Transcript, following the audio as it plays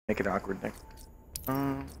make it awkward next.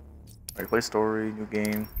 Alright, play story, new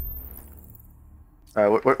game.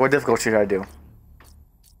 What difficulty should I do?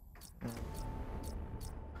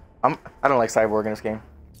 I don't like Cyborg in this game,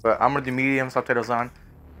 but I'm gonna do medium, subtitles on.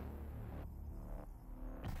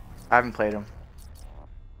 I haven't played him.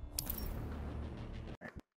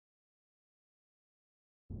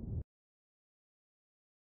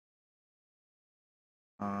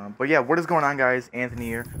 But yeah, what is going on, guys? Anthony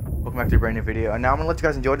here. Welcome back to a brand new video. And now I'm gonna let you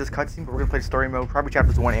guys enjoy this cutscene, but we're gonna play story mode, probably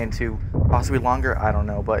chapters 1 and 2, possibly longer. I don't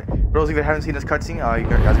know. But for those of you that haven't seen this cutscene, you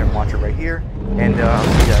guys are gonna watch it right here, and I'll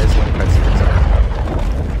see you guys when the cutscene comes out.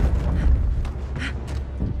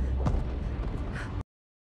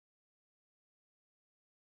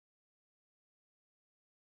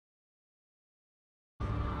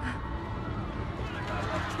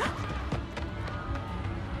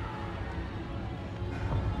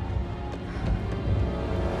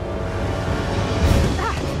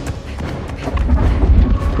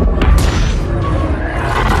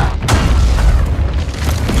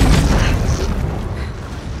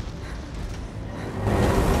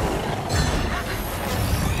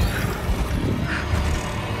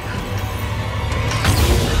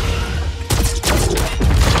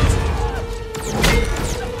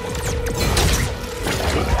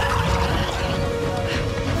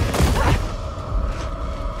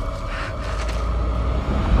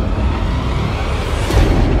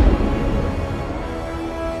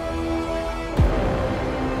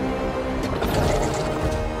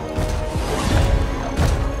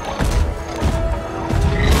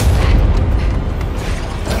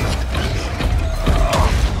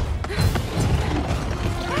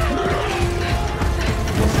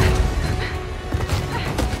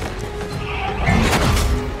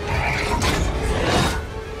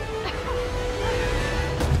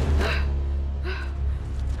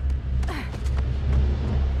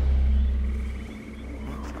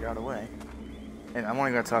 Away, and I'm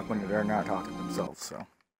only gonna talk when they're not talking themselves. So,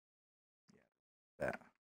 yeah,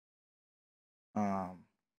 that.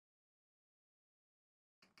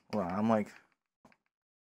 Hold on, I'm like,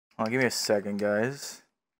 give me a second, guys.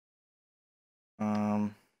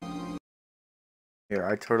 Here,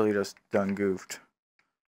 I totally just done goofed.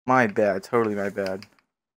 My bad, totally my bad.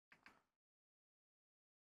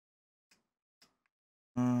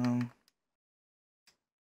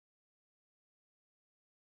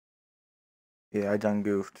 Yeah, I done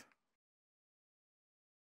goofed.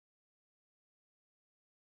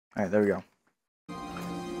 Alright, there we go.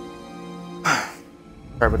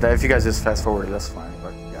 Sorry about that. If you guys just fast forward, that's fine,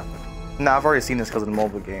 but yeah. Nah, I've already seen this because of the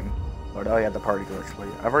mobile game. But oh yeah, the party glitch. But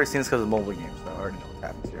yeah, I've already seen this because of the mobile game, so I already know what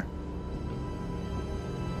happens here.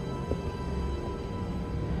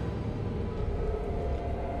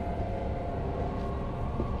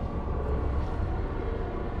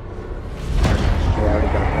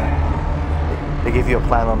 They give you a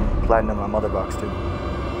platinum on Mother Box too.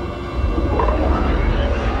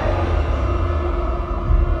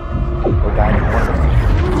 Or diamond, one of them.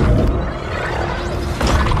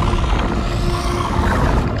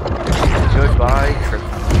 Goodbye,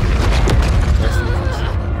 Krypton.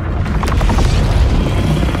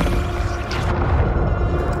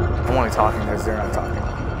 I'm only talking because they're not talking.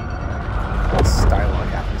 This dialogue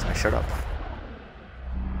happens. I shut up.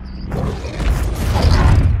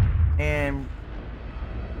 And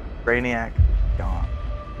Brainiac gone.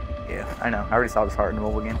 Yeah, I know. I already saw this heart in the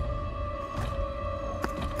mobile game.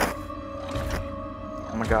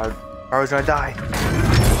 Oh my god. I was gonna die.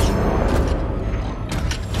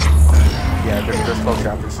 Yeah, there's 12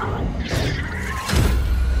 chapters.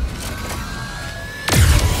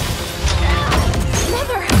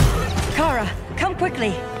 Mother! Kara, come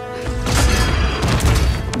quickly.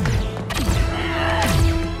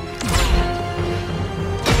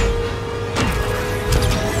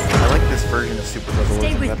 Version of Super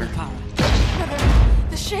Resolution better. Mother,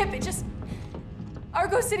 the ship, it just...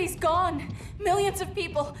 Argo City's gone. Millions of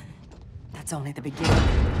people. That's only the beginning.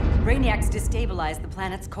 Brainiac's destabilized the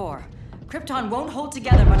planet's core. Krypton won't hold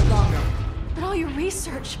together much longer. But all your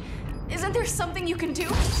research, isn't there something you can do?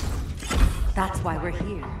 That's why we're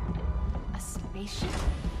here. A spaceship?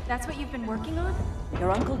 That's what you've been working on?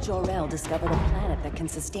 Your Uncle Jor-El discovered a planet that can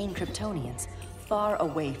sustain Kryptonians, far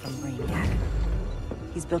away from Brainiac.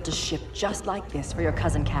 He's built a ship just like this for your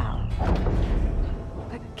cousin Cal.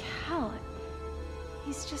 But Cal,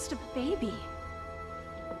 he's just a baby.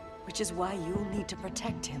 Which is why you'll need to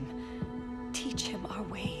protect him. Teach him our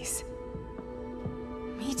ways.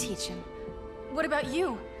 Me teach him? What about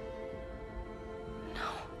you?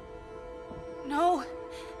 No. No.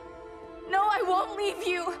 No, I won't leave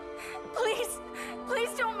you. Please,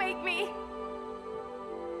 please don't make me.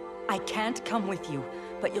 I can't come with you,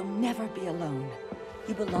 but you'll never be alone.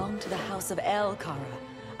 You belong to the House of El, Kara.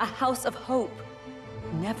 A house of hope.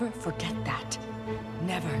 Never forget that.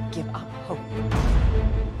 Never give up hope.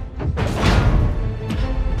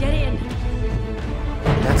 Get in!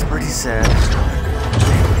 That's pretty sad.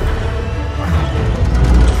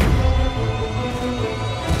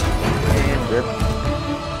 And rip.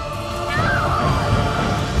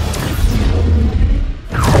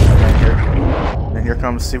 And here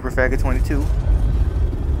comes Super Faggot 22.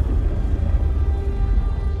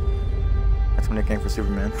 That's my nickname for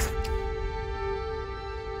Superman.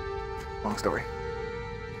 Long story.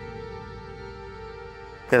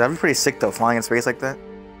 Yeah, that'd be pretty sick though, flying in space like that.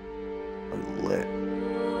 That'd be lit.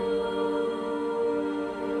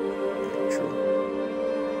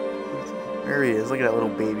 There he is. Look at that little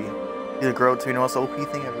baby. He's a grow to, you know, what's the OP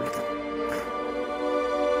thing ever.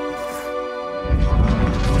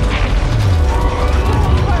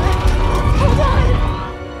 Hold on!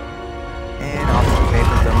 And off the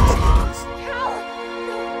paper from Hal!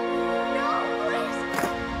 No,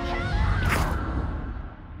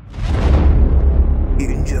 please!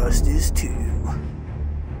 Injustice 2.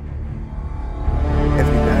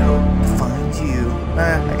 Every battle defines you.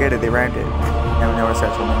 I get it, they rhymed it. Now we know what's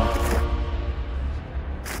actual now.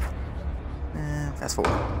 Fast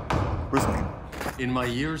forward. Bruce Wayne. In my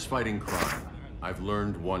years fighting crime, I've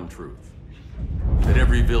learned one truth. That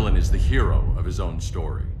every villain is the hero of his own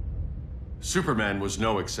story. Superman was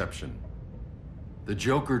no exception. The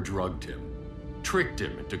Joker drugged him, tricked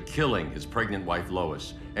him into killing his pregnant wife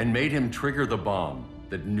Lois, and made him trigger the bomb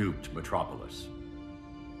that nuked Metropolis.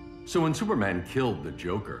 So when Superman killed the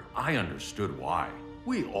Joker, I understood why.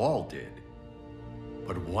 We all did.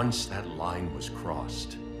 But once that line was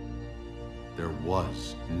crossed, there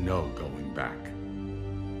was no going back.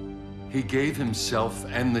 He gave himself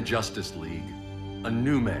and the Justice League a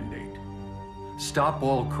new mandate. Stop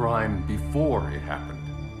all crime before it happened,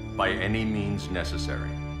 by any means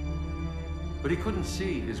necessary. But he couldn't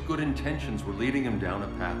see his good intentions were leading him down a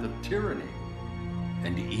path of tyranny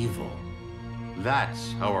and evil.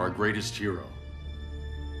 That's how our greatest hero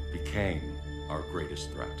became our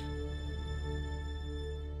greatest threat.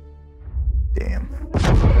 Damn.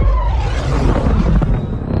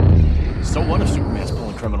 So what if Superman's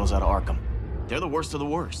pulling criminals out of Arkham? They're the worst of the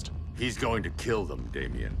worst. He's going to kill them,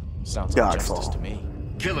 Damian. Sounds like Godfall. justice to me.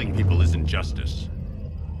 Killing people isn't justice.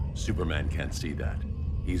 Superman can't see that.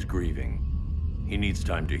 He's grieving. He needs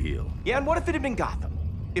time to heal. Yeah, and what if it had been Gotham?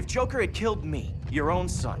 If Joker had killed me, your own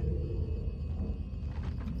son?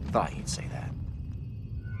 Thought you'd say that.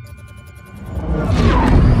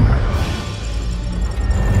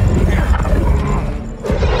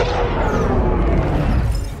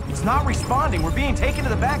 It's not responding. We're being taken to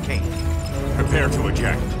the Batcave. Prepare to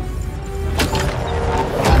eject.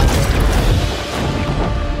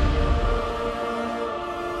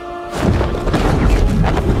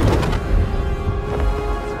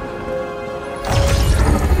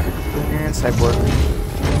 And Cyborg.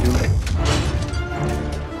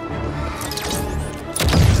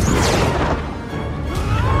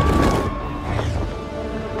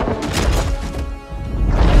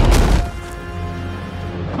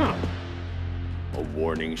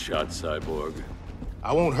 Warning shot, Cyborg.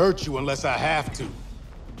 I won't hurt you unless I have to.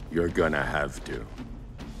 You're gonna have to.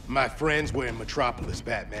 My friends were in Metropolis,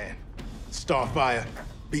 Batman. Starfire,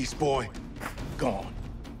 Beast Boy, gone.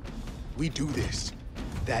 We do this.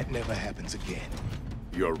 That never happens again.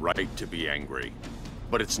 You're right to be angry.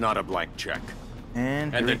 But it's not a blank check.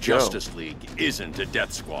 And And here the we go. Justice League isn't a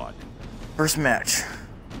death squad. First match.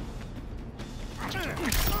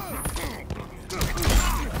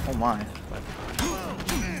 Oh my.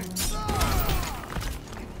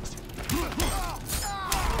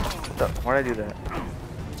 Why'd I do that?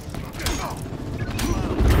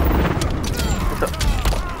 What the?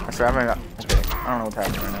 I swear I got. Okay, I don't know what's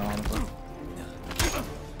happening right now, honestly.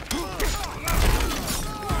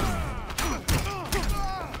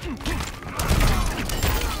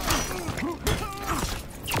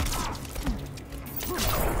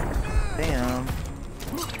 Damn.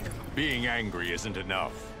 Being angry isn't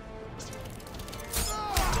enough.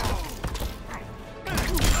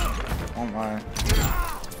 Oh my.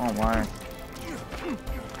 Oh my.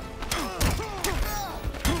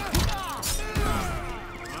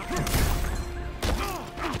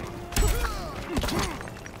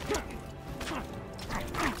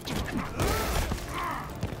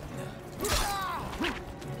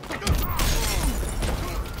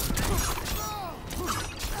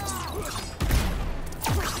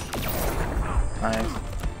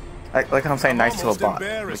 Nice. Like how I'm saying nice to a bot.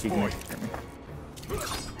 Like he can make it for me.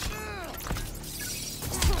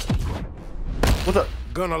 What the?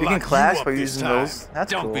 Gonna You can lock clash you up by this using time. those?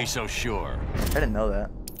 That's Don't cool. be so sure. I didn't know that.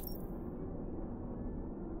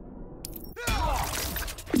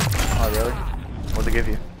 Oh, really? What'd they give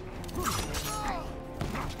you?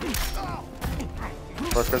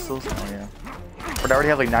 Plus crystals? Oh, yeah. But I already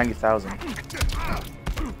have like 90,000.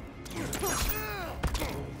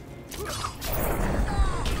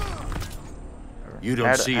 You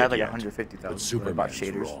don't see I had it like yet, 150,000. but About Superman's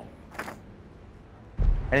shaders. wrong.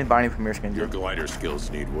 I didn't buy any Premier skins. Your yet. glider skills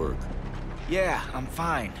need work. Yeah, I'm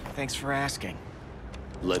fine. Thanks for asking.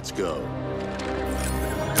 Let's go.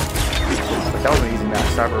 But that was an easy match.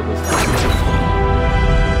 Cyber was fine.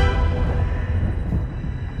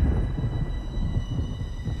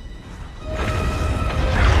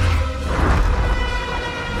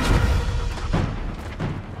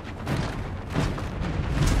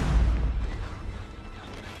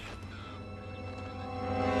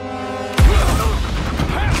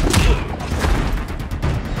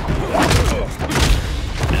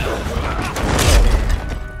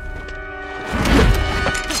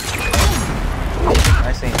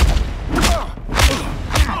 Nice aim.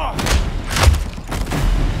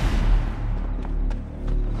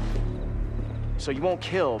 So you won't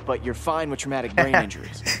kill, but you're fine with traumatic brain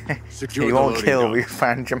injuries. Secure You the won't loading kill, dock. we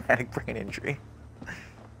find dramatic brain injury.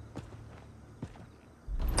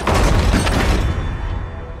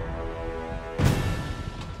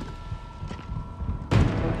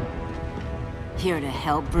 Here to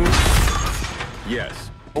help, Bruce? Yes.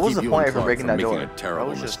 What was Keep the you point and of her Clark breaking from that door? making a terrible That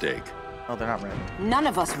was just- mistake. Oh, they're not ready. None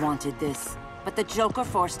of us wanted this, but the Joker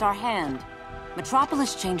forced our hand.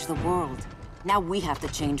 Metropolis changed the world. Now we have to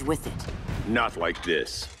change with it. Not like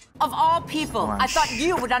this. Of all people, Come on, I thought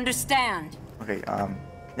you would understand. Okay,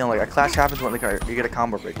 you know, like a clash happens when like you get a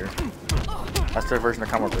combo breaker. That's their version of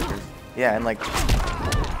combo breakers. Yeah, and like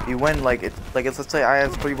you win like it's let's say I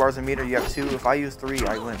have 3 bars a meter, you have 2. If I use 3,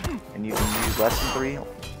 I win, and you can use less than 3.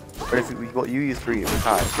 But if you use 3, it's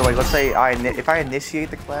tie. So like let's say if I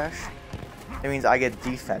initiate the clash, it means I get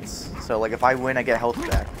defense. So like if I win, I get health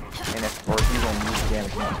back, and if you don't use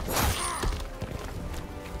damage more.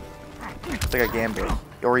 It's like a gambit.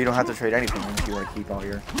 Or you don't have to trade anything if you like keep all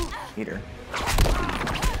your meter.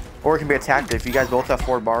 Or it can be attacked if you guys both have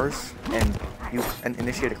 4 bars and you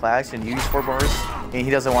initiate a clash and you use 4 bars and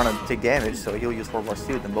he doesn't want to take damage, so he'll use 4 bars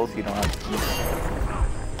too. Then both of you don't have to use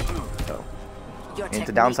it. So and it's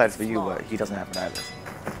a downside for you, but he doesn't have it either.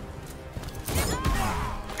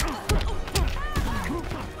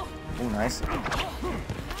 Oh, nice.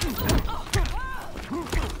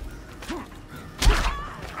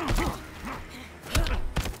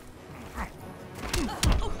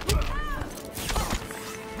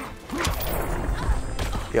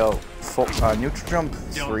 Yo, neutral jump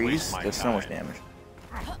freeze does so much damage.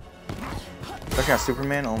 Especially on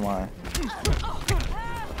Superman, oh my.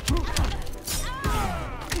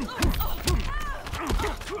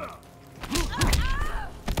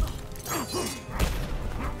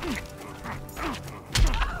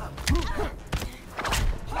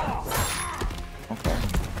 Okay.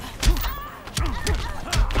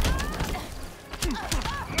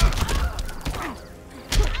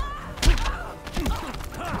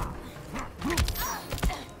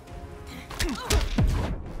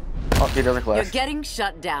 Okay, the other class. You're getting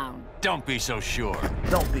shut down. Don't be so sure.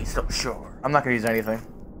 Don't be so sure. I'm not gonna use anything.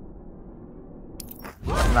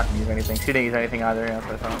 I'm not gonna use anything. She didn't use anything either. Yeah, that's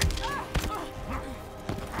what I thought.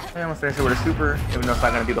 Yeah, I'm gonna finish it with a super, even though it's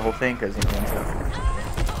not gonna do the whole thing, because you know.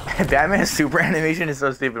 So. Batman's super animation is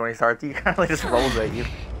so stupid when he starts. He kind of like just rolls at you,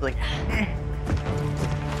 like. Eh.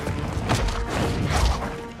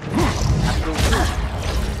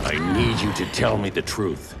 I need you to tell me the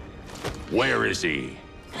truth. Where is he?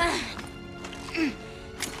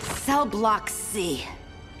 Cell block C.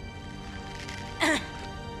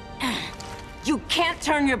 You can't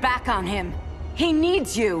turn your back on him. He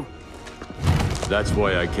needs you. That's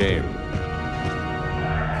why I came.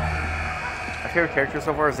 My favorite character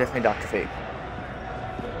so far is definitely Dr. Fate.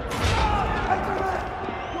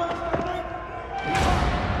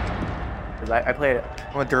 Cause I played.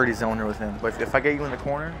 I'm a dirty zoner with him, but if I get you in the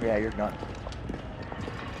corner, yeah, you're done.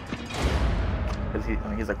 Cause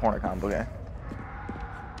he's a corner combo guy.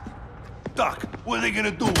 Doc, what are they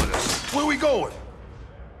gonna do with us? Where we going?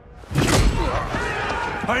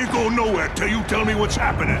 I ain't going nowhere till you tell me what's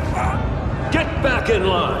happening. Get back in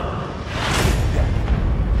line!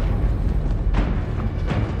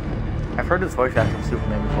 I've heard this voice actor from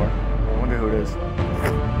Superman before. I wonder who it is.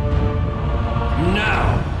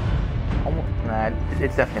 Now! Almost, nah,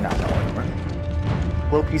 it's definitely not that one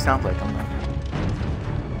anymore. Low-key sounds like him.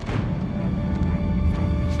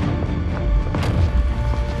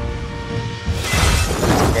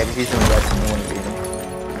 Yeah, because he's doing that to me when he beat him.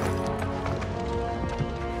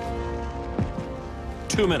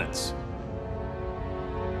 2 minutes.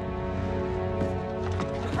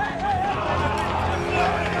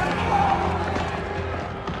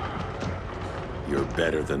 You're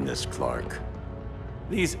better than this, Clark.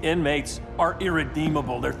 These inmates are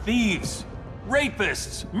irredeemable. They're thieves,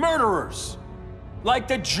 rapists, murderers. Like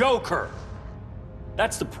the Joker.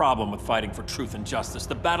 That's the problem with fighting for truth and justice.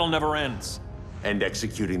 The battle never ends. And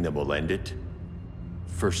executing them will end it?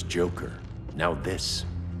 First Joker, now this.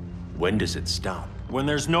 When does it stop? When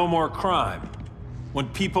there's no more crime. When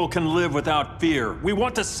people can live without fear. We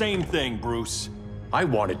want the same thing, Bruce. I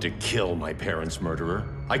wanted to kill my parents' murderer.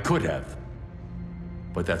 I could have.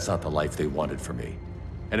 But that's not the life they wanted for me.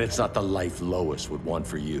 And it's not the life Lois would want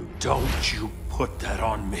for you. Don't you put that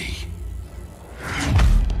on me.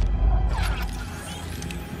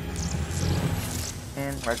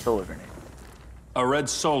 And red solar grenade. A red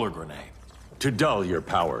solar grenade. To dull your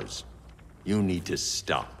powers, you need to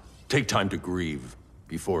stop. Take time to grieve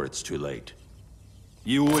before it's too late.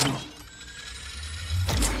 You wouldn't...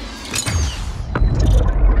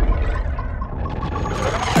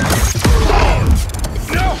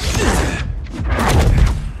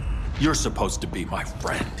 You're supposed to be my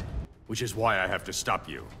friend. Which is why I have to stop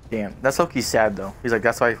you. Damn, that's Loki's sad though. He's like,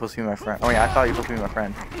 that's why you're supposed to be my friend. Oh yeah, I thought you were supposed to be my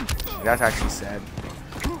friend. That's actually sad.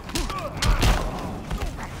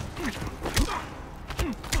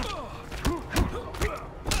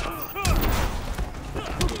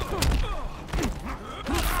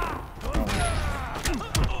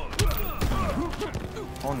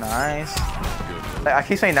 Oh, nice. I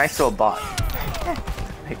keep saying nice to a bot.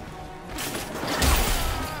 Wait,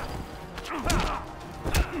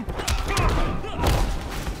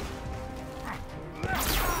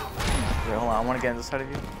 hold on, I want to get on this side of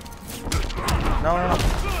you. No, no, no.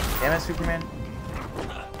 Damn it, Superman.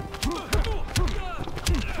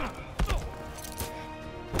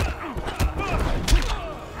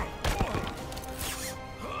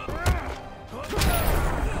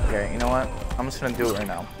 Okay, you know what? I'm just gonna do it right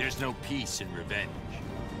now. There's no peace in revenge.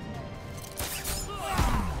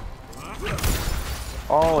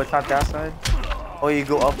 Oh, it's not that side? Oh, you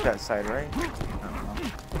go up that side, right? I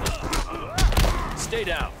don't know. Stay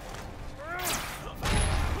down.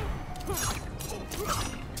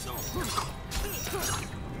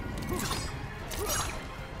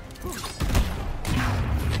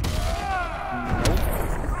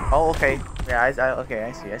 Oh, okay. Yeah, okay,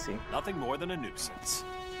 I see. Nothing more than a nuisance.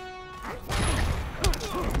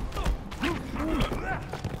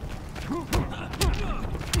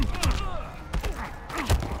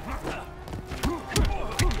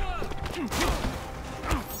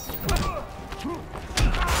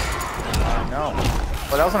 No.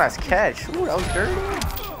 Well, that was a nice catch. Ooh, that was dirty.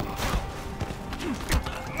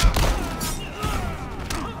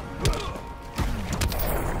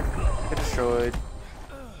 Get destroyed.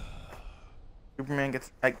 Superman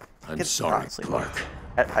gets like. I'm sorry, honestly, Clark.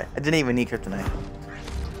 I didn't even need kryptonite.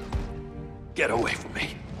 Get away from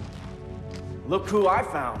me. Look who I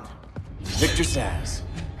found. Victor Zsasz.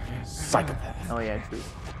 Psychopath. Oh yeah, true.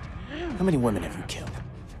 How many women have you killed?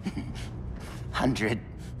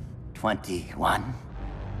 121.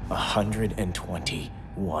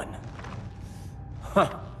 121. Huh.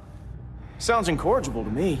 Sounds incorrigible to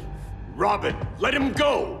me. Robin, let him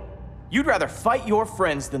go! You'd rather fight your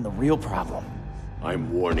friends than the real problem.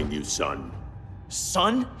 I'm warning you, son.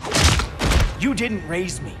 Son? You didn't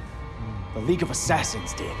raise me. The League of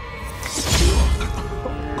Assassins did.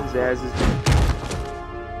 Zsasz is.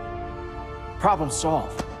 Problem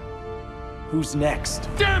solved. Who's next?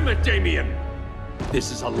 Damn it, Damian!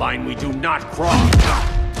 This is a line we do not cross.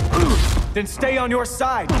 Then stay on your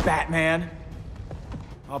side, Batman.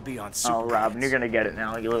 I'll be on Superman. Oh, Robin, you're gonna get it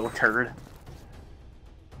now, you little turd.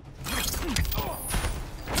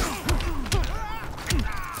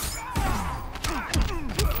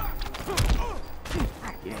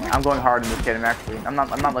 Yeah, I'm going hard in this kid. I'm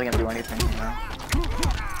not letting him do anything. You know?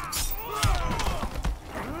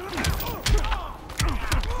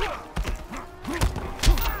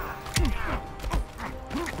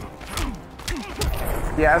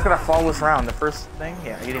 Yeah, I was gonna follow this round. The first thing,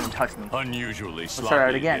 yeah, he didn't even touch me. Unusually Let's sloppy. try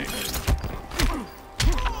it again.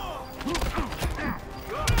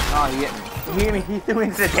 Oh, he threw me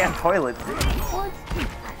into the damn toilet. What?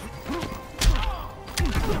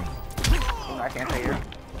 I can't say air.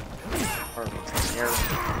 Or air.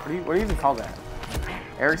 What do you even call that?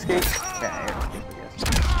 Air escape? Yeah, air escape, I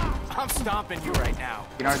guess. I'm stomping you right now.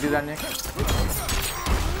 You know how to do that, Nick?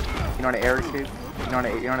 You know how to air escape? You know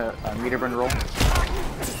how to meter burn roll?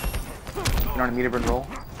 You know how to meter burn roll?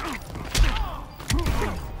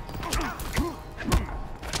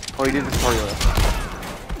 Oh, he did the tutorial.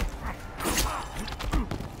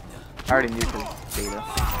 I already knew his data.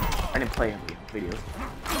 I didn't play him videos.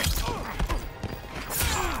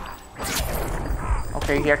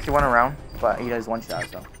 Okay, he actually went around, but he does one shot,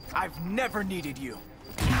 so. I've never needed you.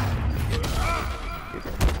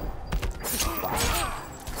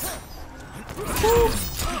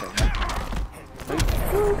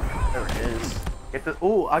 There it is. Get the.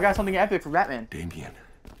 Oh, I got something epic for Batman. Damien.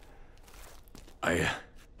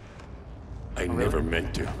 I never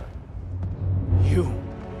meant to. You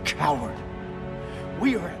coward.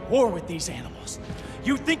 We are at war with these animals.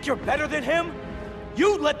 You think you're better than him?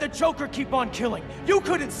 You let the Joker keep on killing. You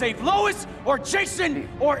couldn't save Lois or Jason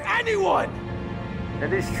or anyone.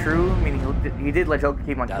 That is true. I mean, he did let Joker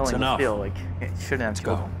keep on killing him enough. still. Like, it shouldn't have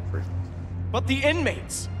killed him first. But the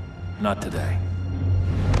inmates. Not today.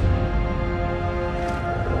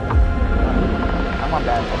 I'm on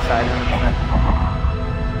Batman's side.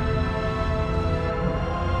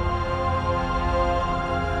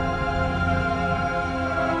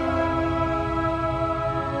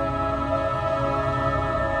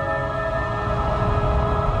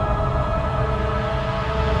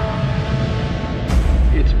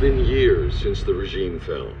 It's been years since the regime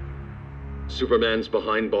fell. Superman's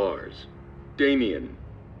behind bars. Damien,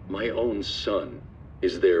 my own son,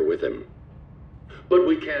 is there with him. But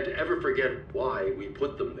we can't ever forget why we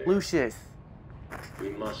put them there. Lucius. We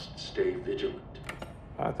must stay vigilant.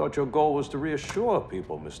 I thought your goal was to reassure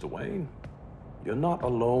people, Mr. Wayne. You're not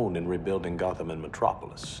alone in rebuilding Gotham and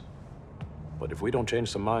Metropolis. But if we don't change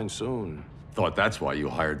some minds soon... Thought that's why you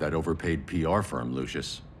hired that overpaid PR firm,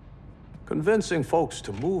 Lucius. Convincing folks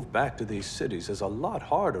to move back to these cities is a lot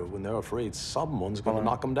harder when they're afraid someone's gonna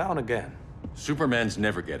knock them down again. Superman's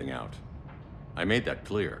never getting out. I made that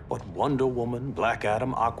clear. But Wonder Woman, Black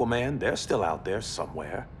Adam, Aquaman, they're still out there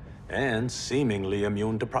somewhere, and seemingly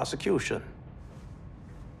immune to prosecution.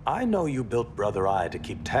 I know you built Brother Eye to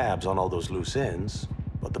keep tabs on all those loose ends,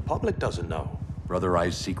 but the public doesn't know. Brother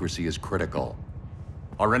Eye's secrecy is critical.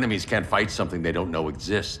 Our enemies can't fight something they don't know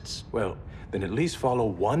exists. Well, then at least follow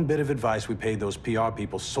one bit of advice we paid those PR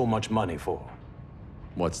people so much money for.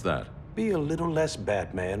 What's that? Be a little less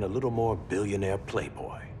Batman, a little more billionaire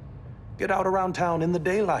playboy. Get out around town in the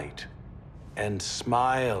daylight. And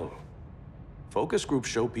smile. Focus groups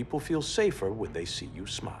show people feel safer when they see you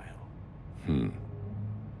smile.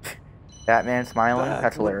 Batman smiling?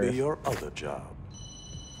 That's That would hilarious. be your other job.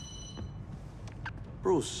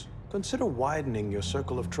 Bruce, consider widening your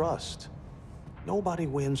circle of trust. Nobody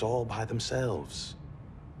wins all by themselves.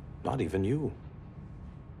 Not even you.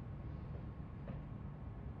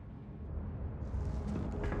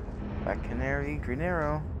 Black Canary, Green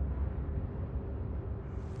Arrow.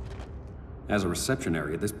 As a reception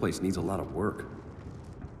area, this place needs a lot of work.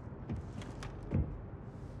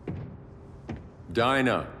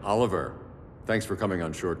 Dinah, Oliver, thanks for coming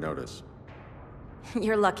on short notice.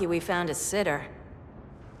 You're lucky we found a sitter.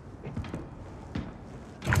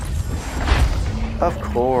 Of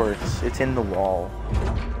course, it's in the wall.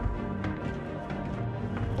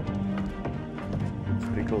 It's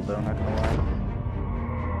pretty cool though, not gonna lie.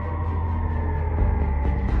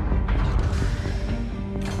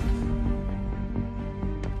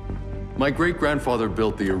 My great-grandfather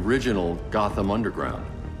built the original Gotham Underground.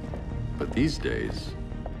 But these days,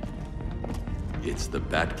 it's the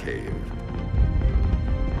Batcave.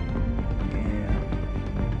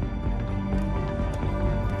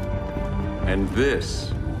 And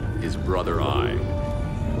this is Brother Eye.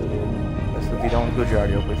 This would be the only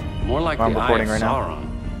Gujarati opus. More like I'm the Eye recording of right now.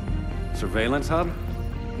 Sauron. Surveillance hub?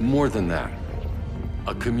 More than that,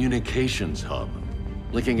 a communications hub,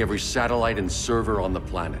 linking every satellite and server on the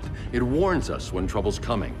planet. It warns us when trouble's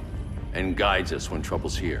coming, and guides us when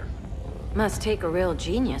trouble's here. Must take a real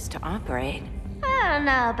genius to operate. I don't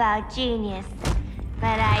know about genius,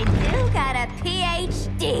 but I do got a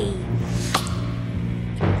PhD.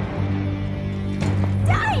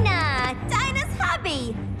 Dinah's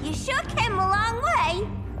hubby. You sure came a long way.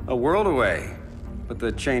 A world away. But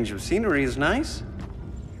the change of scenery is nice.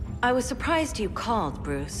 I was surprised you called,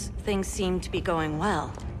 Bruce. Things seem to be going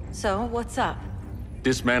well. So, what's up?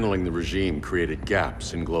 Dismantling the regime created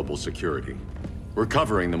gaps in global security. We're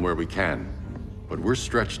covering them where we can, but we're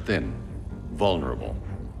stretched thin, vulnerable.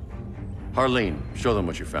 Harleen, show them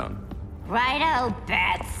what you found. Righto,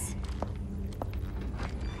 Bats.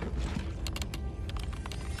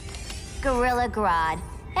 Gorilla Grodd.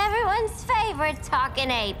 Everyone's favorite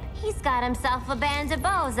talking ape. He's got himself a band of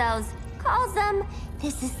bozos. Calls them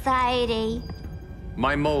the Society.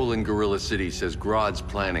 My mole in Gorilla City says Grodd's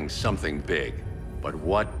planning something big. But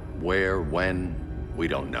what, where, when, we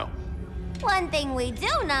don't know. One thing we do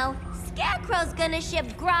know, Scarecrow's gonna ship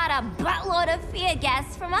Grodd a buttload of fear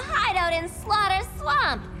gas from a hideout in Slaughter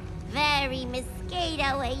Swamp. Very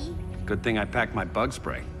mosquito-y. Good thing I packed my bug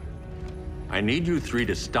spray. I need you three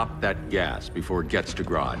to stop that gas before it gets to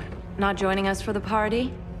Grodd. Not joining us for the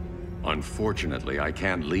party? Unfortunately, I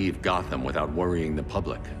can't leave Gotham without worrying the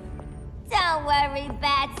public. Don't worry,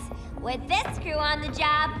 Bats. With this crew on the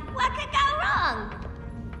job, what could go wrong?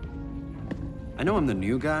 I know I'm the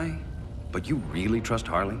new guy, but you really trust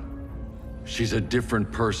Harley? She's a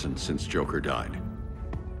different person since Joker died.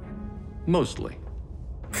 Mostly.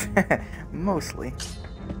 Mostly.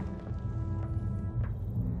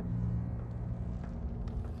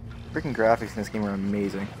 Freaking graphics in this game are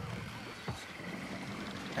amazing.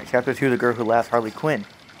 Right, Chapter 2, The Girl Who Laughs, Harley Quinn.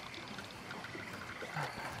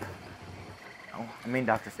 Oh, I mean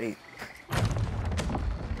Dr. Fate.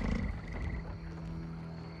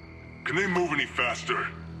 Can they move any faster?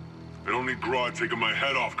 I don't need Grodd taking my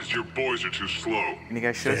head off because your boys are too slow. Can you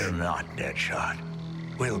guys shush? Fear not, Deadshot.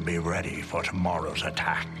 We'll be ready for tomorrow's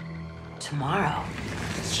attack. Tomorrow?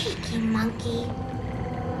 Cheeky monkey.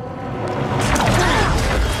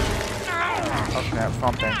 Oh snap,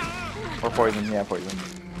 Swamp Thing. Or poison, yeah, poison.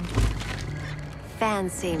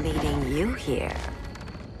 Fancy meeting you here.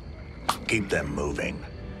 Keep them moving.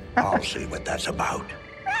 I'll see what that's about.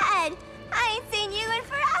 Red, I ain't seen you in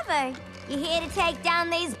forever. You here to take down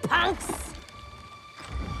these punks?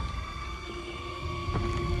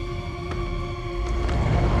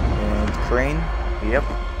 And Crane, yep.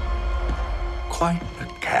 Quite a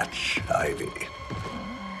catch, Ivy.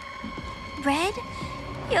 Red,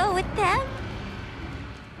 you're with them?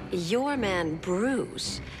 Your man,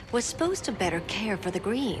 Bruce, was supposed to better care for the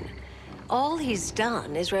Green. All he's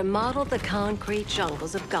done is remodel the concrete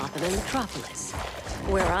jungles of Gotham and Metropolis.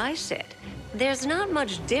 Where I sit, there's not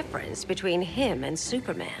much difference between him and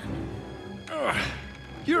Superman. Ugh.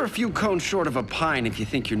 You're a few cones short of a pine if you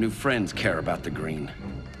think your new friends care about the Green.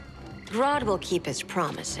 Grodd will keep his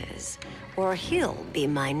promises, or he'll be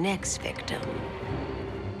my next victim.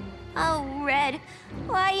 Oh, Red,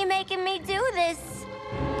 why are you making me do this?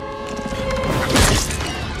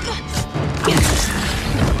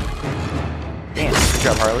 Damn, good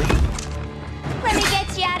job, Harley. Let me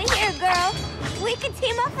get you out of here, girl. We can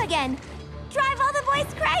team up again. Drive all the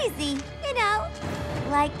boys crazy, you know,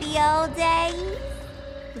 like the old days.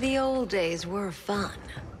 The old days were fun,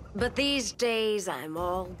 but these days I'm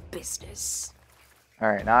all business.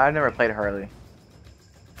 Alright, now I've never played Harley.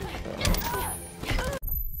 So,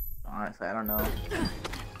 honestly, I don't know.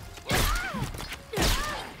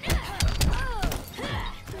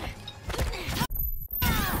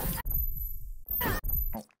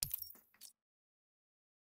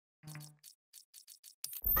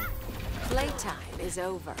 Playtime is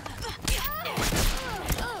over.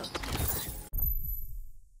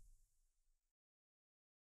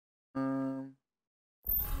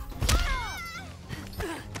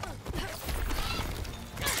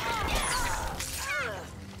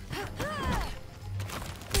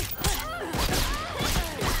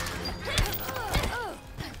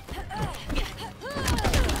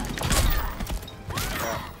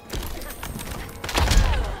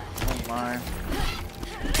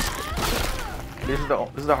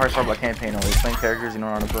 This is the hard part about campaign only. Playing characters you don't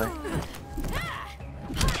know how to play.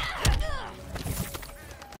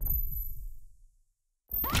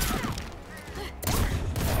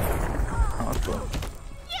 Oh, that's cool.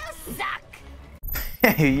 You suck!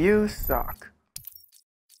 You suck.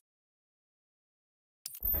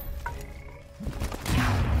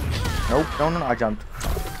 Nope, no, I jumped.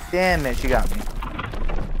 Damn it, she got me.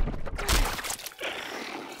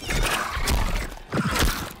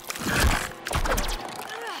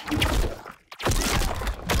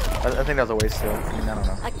 I think that was a waste still. I mean, I don't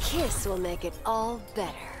know. A kiss will make it all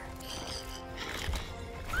better.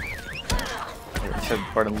 I should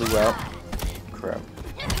have brought a Lou out. Crap.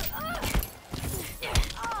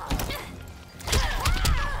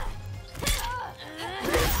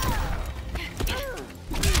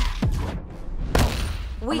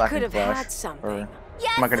 We could have had something.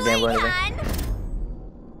 Yes, I'm not gonna gamble anything.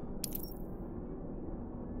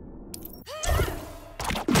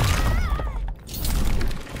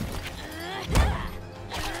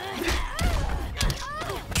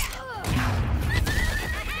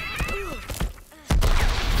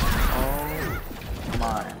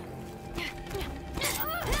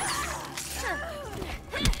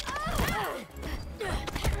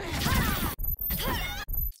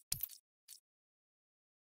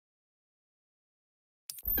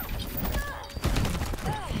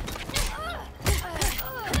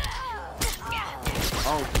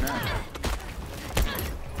 Oh, snap.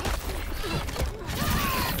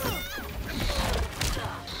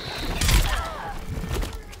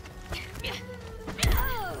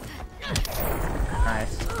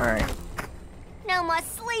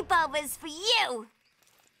 Pullovers for you!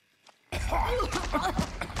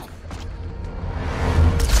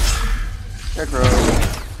 Scarecrow.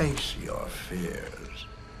 Face your fears.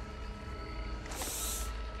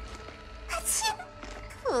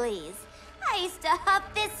 Please, I used to huff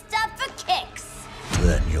this stuff for kicks.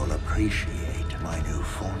 Then you'll appreciate my new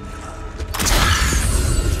formula.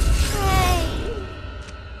 Hey.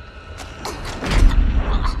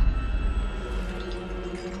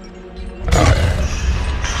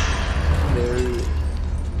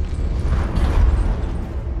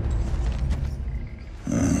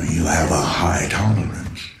 You have a high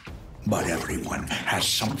tolerance, but everyone has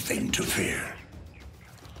something to fear.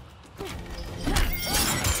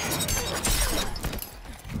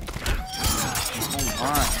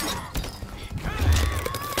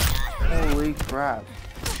 Holy crap.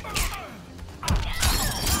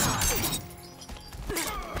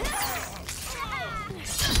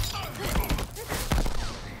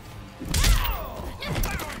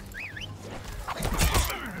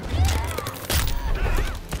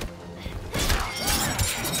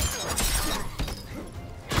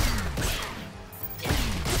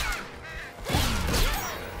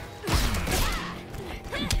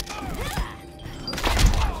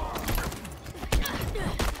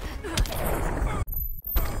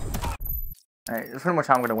 Alright, that's pretty much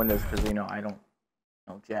how I'm gonna win this because you know I don't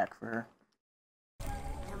know jack for her.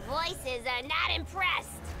 The voices are not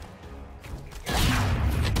impressed.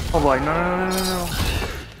 Oh boy, no.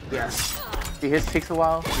 Yes. See, his takes a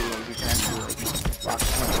while. See, like, you can actually like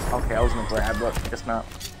block. Okay, I was gonna grab, but just not.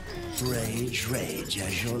 Rage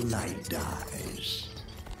as your light dies.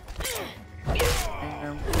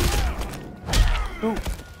 Ooh.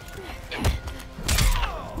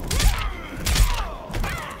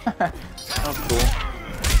 That was cool.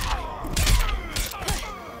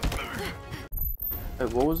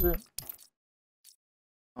 Wait, what was it?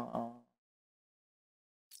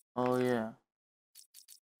 Oh yeah.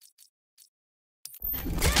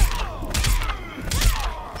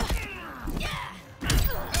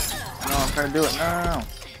 No, I'm trying to do it. No.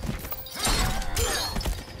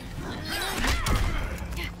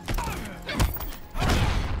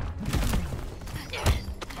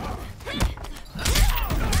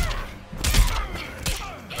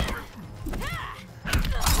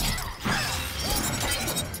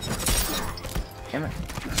 Damn it.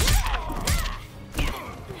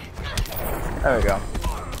 There we go.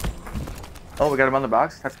 Oh, we got him on the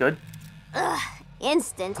box. That's good. Ugh,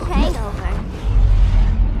 instant hangover.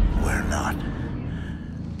 We're not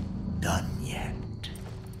done yet.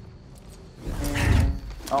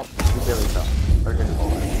 Oh, we barely fell. We're gonna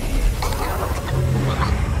fall.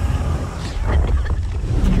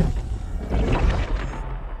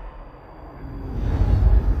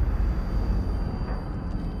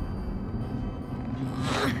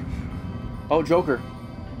 Oh, Joker.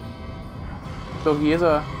 So he is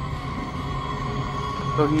a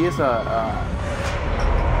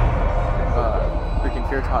freaking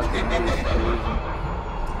fear toxic.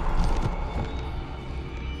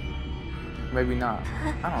 Maybe not.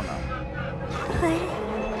 I don't know.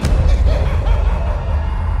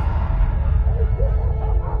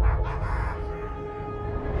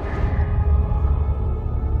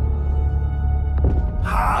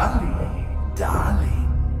 Harley, darling.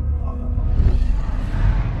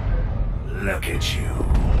 Look at you.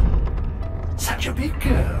 Such a big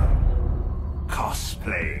girl.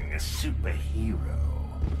 Cosplaying a superhero.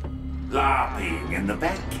 LARPing in the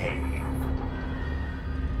Batcave.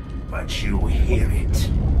 But you hear it,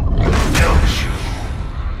 don't you?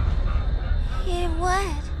 Hear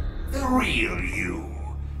what? The real you,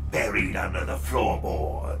 buried under the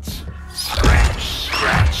floorboards.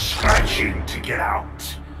 Scratching to get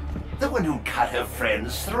out. The one who cut her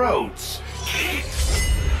friends' throats.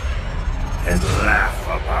 And laugh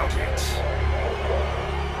about it.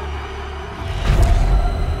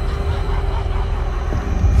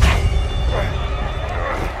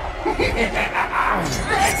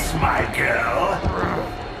 That's my girl.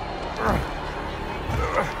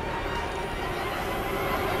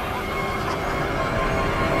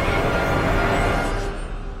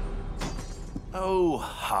 Oh,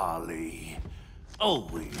 Harley.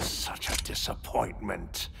 Always such a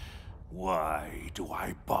disappointment. Why do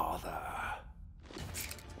I bother?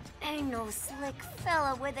 Ain't no slick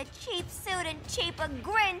fella with a cheap suit and cheaper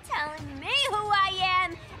grin telling me who I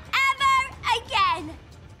am ever again.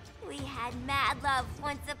 We had mad love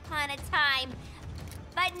once upon a time,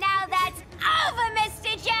 but now that's over,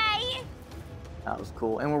 Mr. J! That was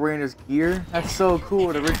cool. And we're wearing his gear. That's so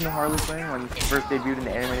cool. The original Harley Quinn when she first debuted in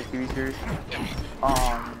the animated TV series.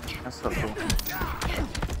 That's so cool.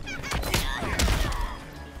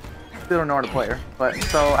 still don't know how to play her. But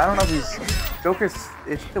so I don't know if he's Joker's.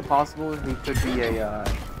 It's still possible he could be a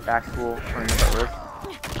actual Prince of Earth,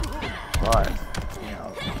 but you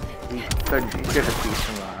know he could defeat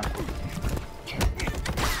some.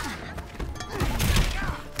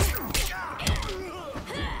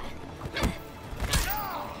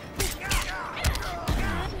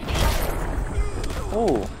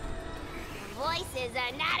 Oh. Voices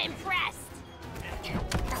are not impressed.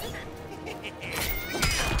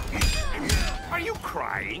 Are you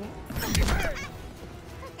crying?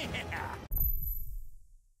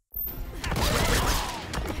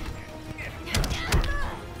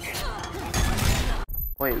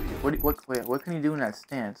 Wait, what can you do in that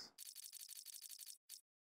stance?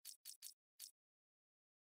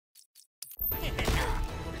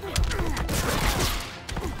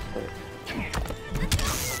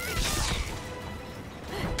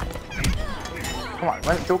 Come on,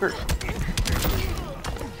 run it, Joker.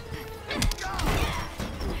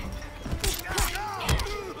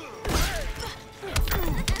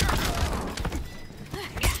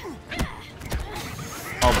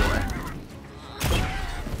 Oh boy.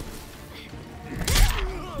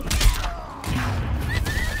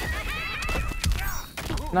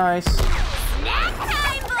 Nice. Snack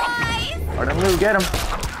time, boys! Alright, Lou, get him.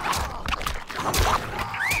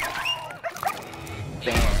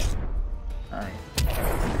 Bam. Nice.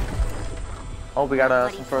 Oh, we got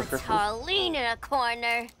some first crystals. Harleen in a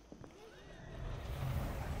corner.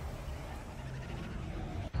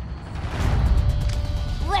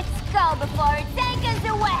 Let's go before it takes us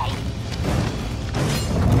away.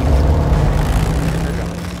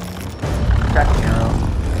 Cracking arrow.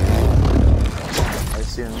 I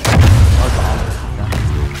assume. Oh, bomb.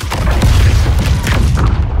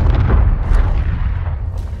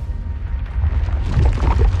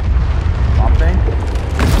 Bomb thing?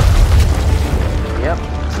 Yep.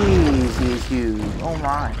 Jeez, he's huge. Oh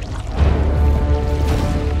my.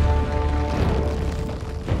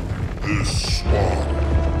 This swamp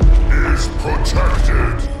is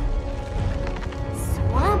protected.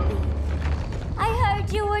 Swampy? I heard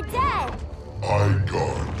you were dead. I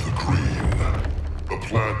guard the green, the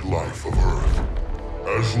plant life of Earth.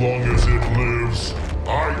 As long as it lives, I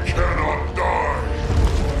cannot die.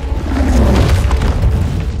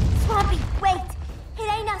 Swampy, wait. It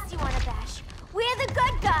ain't us you want to bash. We're the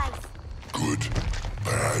good guys. Good,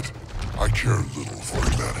 bad, I care little for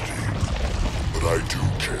humanity. But I do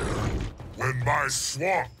care when my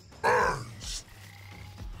swamp burns.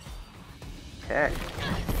 Okay.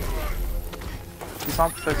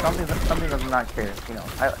 Something does not care, you know.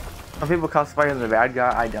 Some people classify him as a bad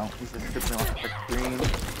guy, I don't. He's just strictly on the green.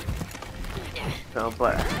 So,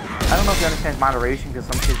 but I don't know if he understands moderation, because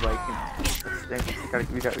some kids like, you know,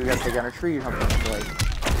 we gotta take down a tree or something to like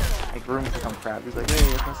make room for some crap. He's like, hey,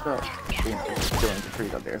 that's messed up. You know, there's killing the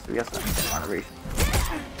trees up there, so he has to understand moderation.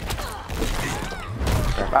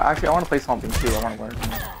 Actually, I want to play something too. I want to learn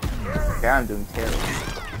something. Okay, I'm doing terrible.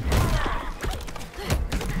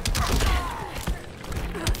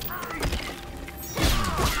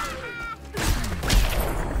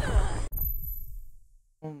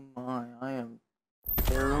 Oh my, I am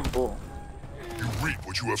terrible. You reap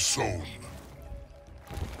what you have sown.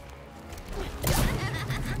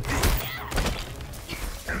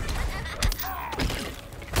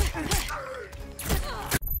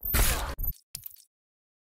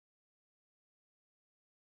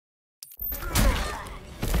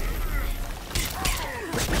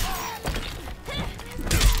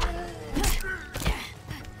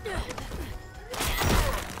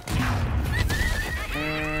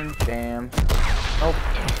 Damn. Oh,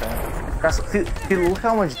 okay. That's, see, look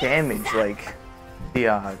how much damage, like, the,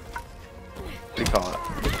 what do you call it?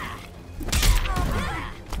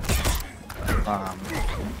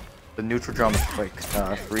 The neutral drum, like,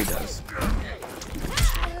 3 does.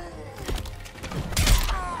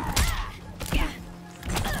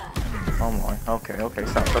 Oh my, okay,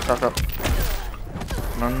 stop.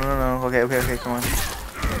 No, okay, come on.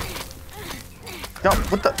 No,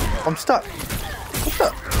 what the? I'm stuck. What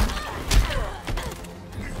the?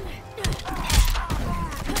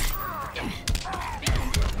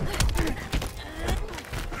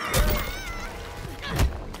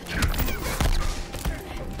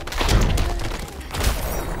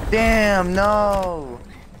 Damn, no!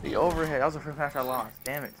 The overhead. That was the first match I lost.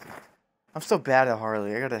 Damn it. I'm so bad at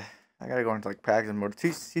Harley. I gotta go into like practice mode.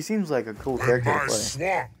 He seems like a cool character to play.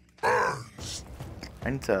 Swamp burns. I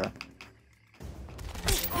need to.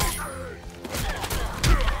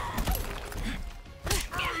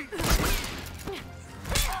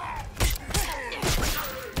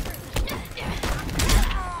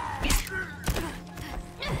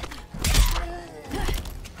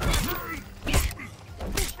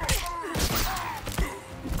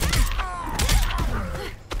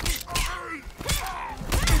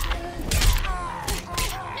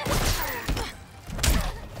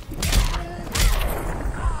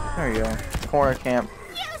 There you go. Corner camp.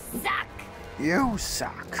 You suck! You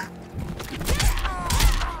suck.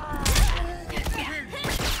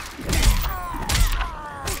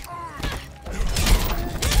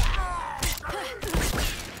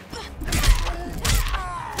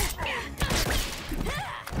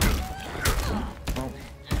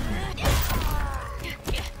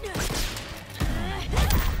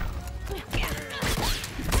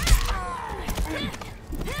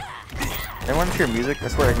 I want to hear music. I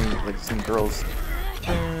swear I can like sing girls. I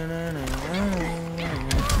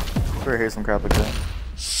swear I hear some crap like that.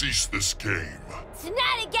 Cease this game. It's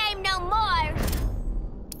not a game no more!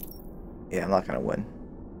 Yeah, I'm not gonna win.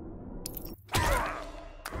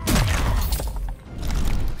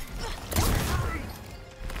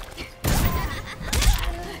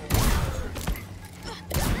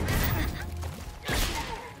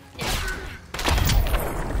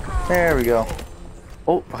 There we go.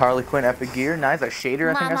 Oh, Harley Quinn epic gear. Nice. A shader,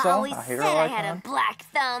 I think Mama I saw. always A said hero I had icon. a black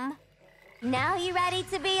thumb. Now you ready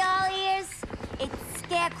to be all ears? It's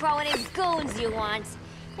Scarecrow and his goons you want.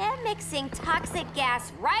 They're mixing toxic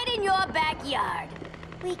gas right in your backyard.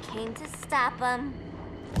 We came to stop them.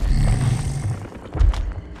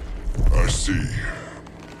 I see.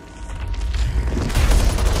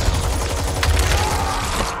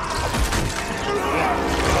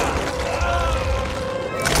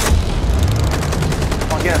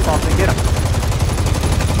 Come on, get him, Thompson. Get him.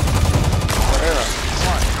 Whatever. Come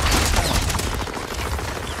on.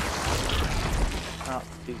 Oh,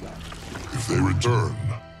 he's gone. If they return,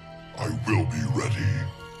 I will be ready.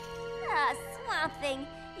 Ah, Swamp Thing,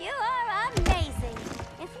 you are amazing.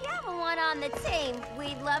 If you ever want on the team,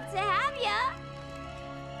 we'd love to have ya.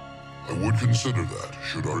 I would consider that,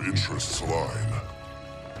 should our interests align.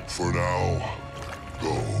 For now,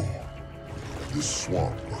 go. This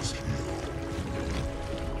swamp must heal.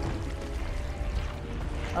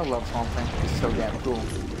 I love Swamp Thing. It's so damn cool.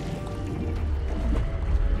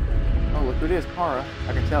 Oh, look who it is, Kara.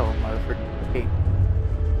 I can tell by the freaking cape.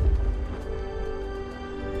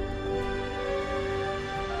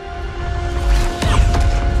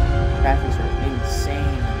 Graphics are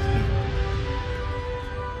insane.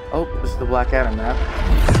 Oh, this is the Black Adam map.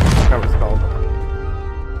 That's what it's called.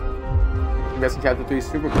 I'm guessing Chapter 3 is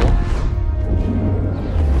super cool.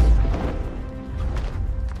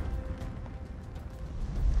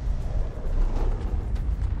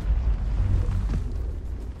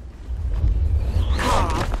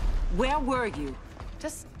 Where were you?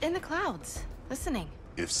 Just in the clouds, listening.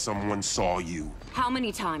 If someone saw you... How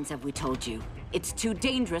many times have we told you? It's too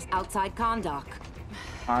dangerous outside Kahndaq.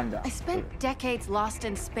 Kahndaq. I spent decades lost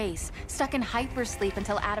in space, stuck in hypersleep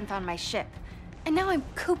until Adam found my ship. And now I'm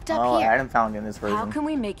cooped up here. Adam found in this version. How can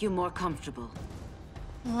we make you more comfortable?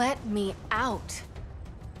 Let me out.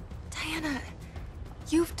 Diana,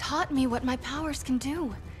 you've taught me what my powers can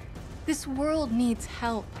do. This world needs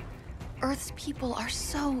help. Earth's people are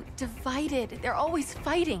so divided. They're always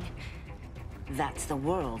fighting. That's the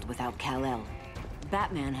world without Kal-El.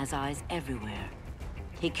 Batman has eyes everywhere.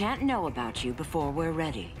 He can't know about you before we're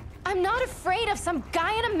ready. I'm not afraid of some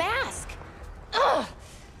guy in a mask. Ugh!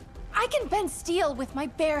 I can bend steel with my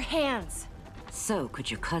bare hands. So could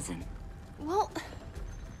your cousin. Well,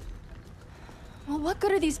 what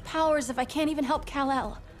good are these powers if I can't even help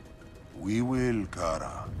Kal-El? We will,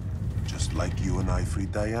 Kara. Just like you and I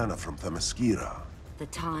freed Diana from Themyscira. The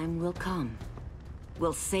time will come.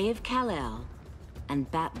 We'll save Kal-El, and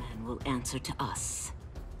Batman will answer to us.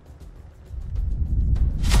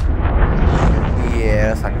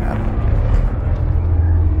 Yeah, that's not gonna happen.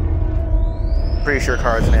 Pretty sure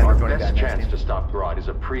Kara's gonna end up joining Our best Batman. chance to stop Grodd is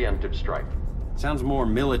a preemptive strike. Sounds more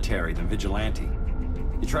military than vigilante.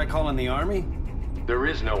 You try calling the army? There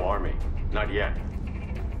is no army. Not yet.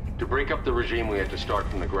 To break up the regime, we had to start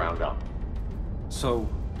from the ground up. So,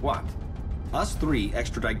 what? Us three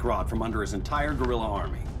extradite Grodd from under his entire guerrilla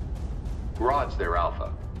army. Grodd's their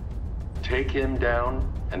alpha. Take him down,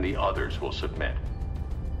 and the others will submit.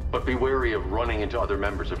 But be wary of running into other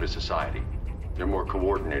members of his society. They're more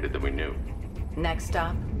coordinated than we knew. Next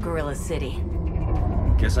stop, Gorilla City.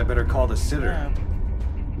 Guess I better call the sitter.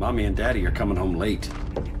 Mommy and Daddy are coming home late.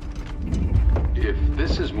 If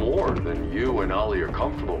this is more than you and Ollie are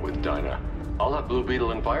comfortable with, Dinah, I'll have Blue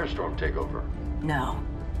Beetle and Firestorm take over. No,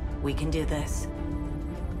 we can do this.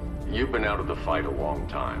 You've been out of the fight a long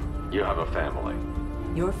time. You have a family.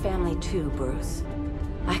 Your family too, Bruce.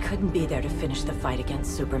 I couldn't be there to finish the fight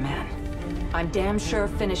against Superman. I'm damn sure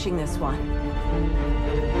finishing this one.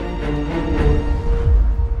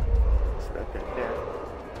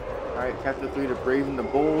 Alright, Chapter 3, The Brave and the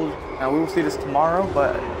Bold. Now, we will see this tomorrow,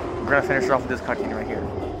 but we're gonna finish it off with this cutscene right here.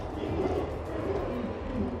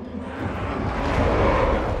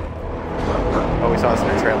 saw this in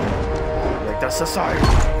the trailer. Like, the society.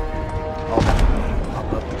 Oh,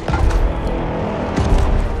 pop up.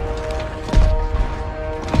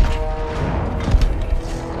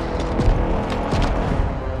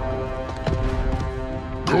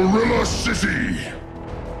 Gorilla City!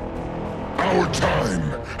 Our time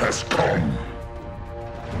has come.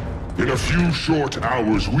 In a few short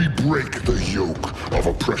hours, we break the yoke of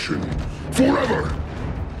oppression. Forever!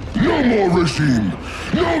 No more regime!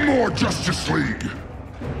 No more Justice League!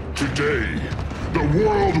 Today, the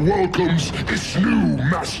world welcomes its new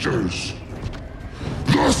masters.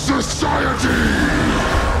 The Society!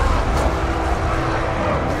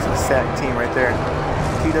 It's a sad team right there.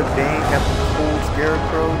 Peter Bane, Captain Cold,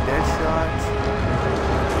 Scarecrow, Deadshot,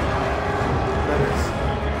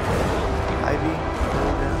 Ivy,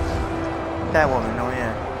 Catwoman, oh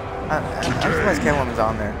yeah. I'm surprised Catwoman's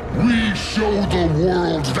on there. We show the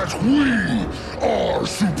world that we are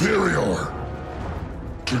superior.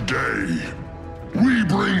 Today, we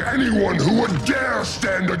bring anyone who would dare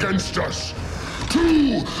stand against us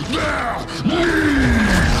to their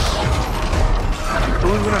knees!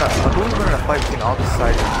 Who's winning a fight between all the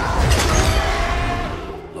societies?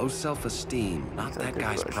 Low self-esteem, not that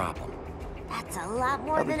guy's problem. That's a lot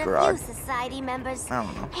more Probably than Gerard. a few society members. I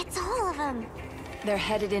don't know. It's all of them. They're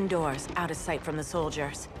headed indoors, out of sight from the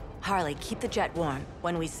soldiers. Harley, keep the jet warm.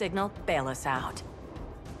 When we signal, bail us out.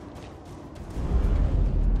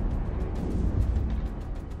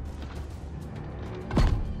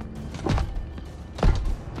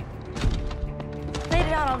 Played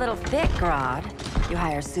it on a little thick, Grodd. You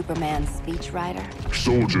hire Superman's speechwriter?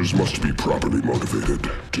 Soldiers must be properly motivated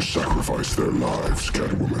to sacrifice their lives,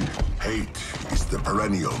 Catwoman. Hate is the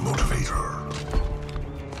perennial motivator.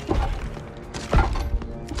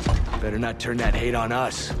 Better not turn that hate on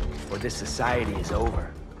us, or this society is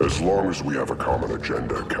over. As long as we have a common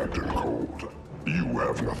agenda, Captain Cold, you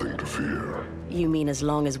have nothing to fear. You mean as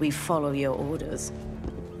long as we follow your orders?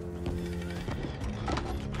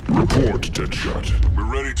 Report, Deadshot. We're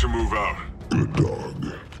ready to move out. Good dog.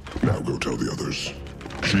 Now go tell the others.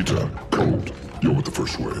 Cheetah, Cold, you're with the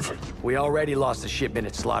first wave. We already lost a shipment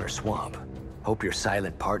at Slaughter Swamp. Hope your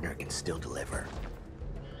silent partner can still deliver.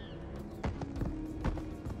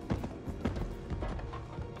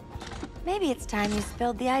 Maybe it's time you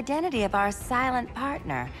spilled the identity of our silent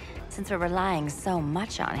partner, since we're relying so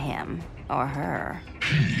much on him, or her.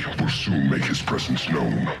 He will soon make his presence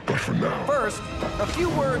known, but for now... First, a few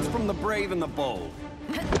words from the brave and the bold.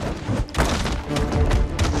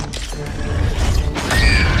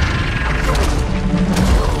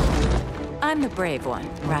 I'm the brave one,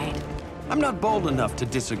 right? I'm not bold enough to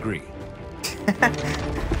disagree.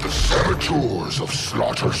 The saboteurs of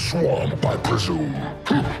Slaughter Swamp, I presume.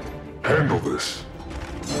 Handle this.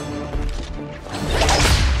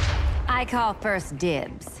 I call first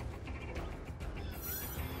dibs.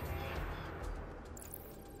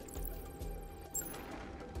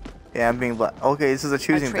 Yeah, I'm being black. Okay, this is a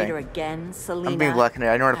choosing a traitor thing. Again, Selena. I'm being black and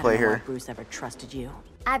I know how to play I don't know here. why Bruce ever trusted you.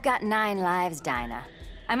 I've got 9 lives, Dinah.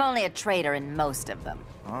 I'm only a traitor in most of them.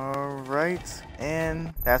 Alright,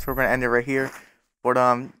 and that's where we're gonna end it right here. But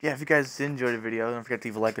yeah, if you guys did enjoy the video, don't forget to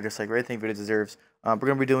leave a like or dislike. Everything the video deserves. We're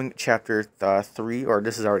gonna be doing chapter 3, or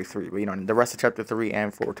this is already 3, but you know, the rest of chapter 3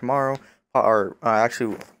 and 4 tomorrow. Or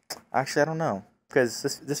actually, I don't know, because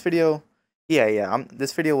this video,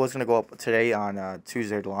 this video was gonna go up today on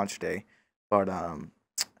Tuesday, the launch day, but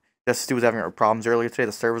Justice 2 was having problems earlier today.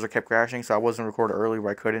 The servers kept crashing, so I wasn't recording early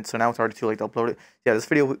where I couldn't. So now it's already too late to upload it. Yeah, this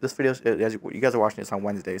video, as you guys are watching this on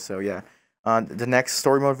Wednesday, so yeah. The next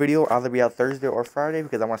story mode video will either be out Thursday or Friday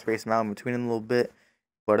because I want to space them out in between them a little bit.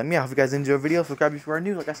 But yeah, I hope you guys enjoy the video. Subscribe if you are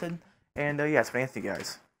new, like I said. And yeah, it's been Anthony,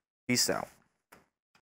 guys. Peace out.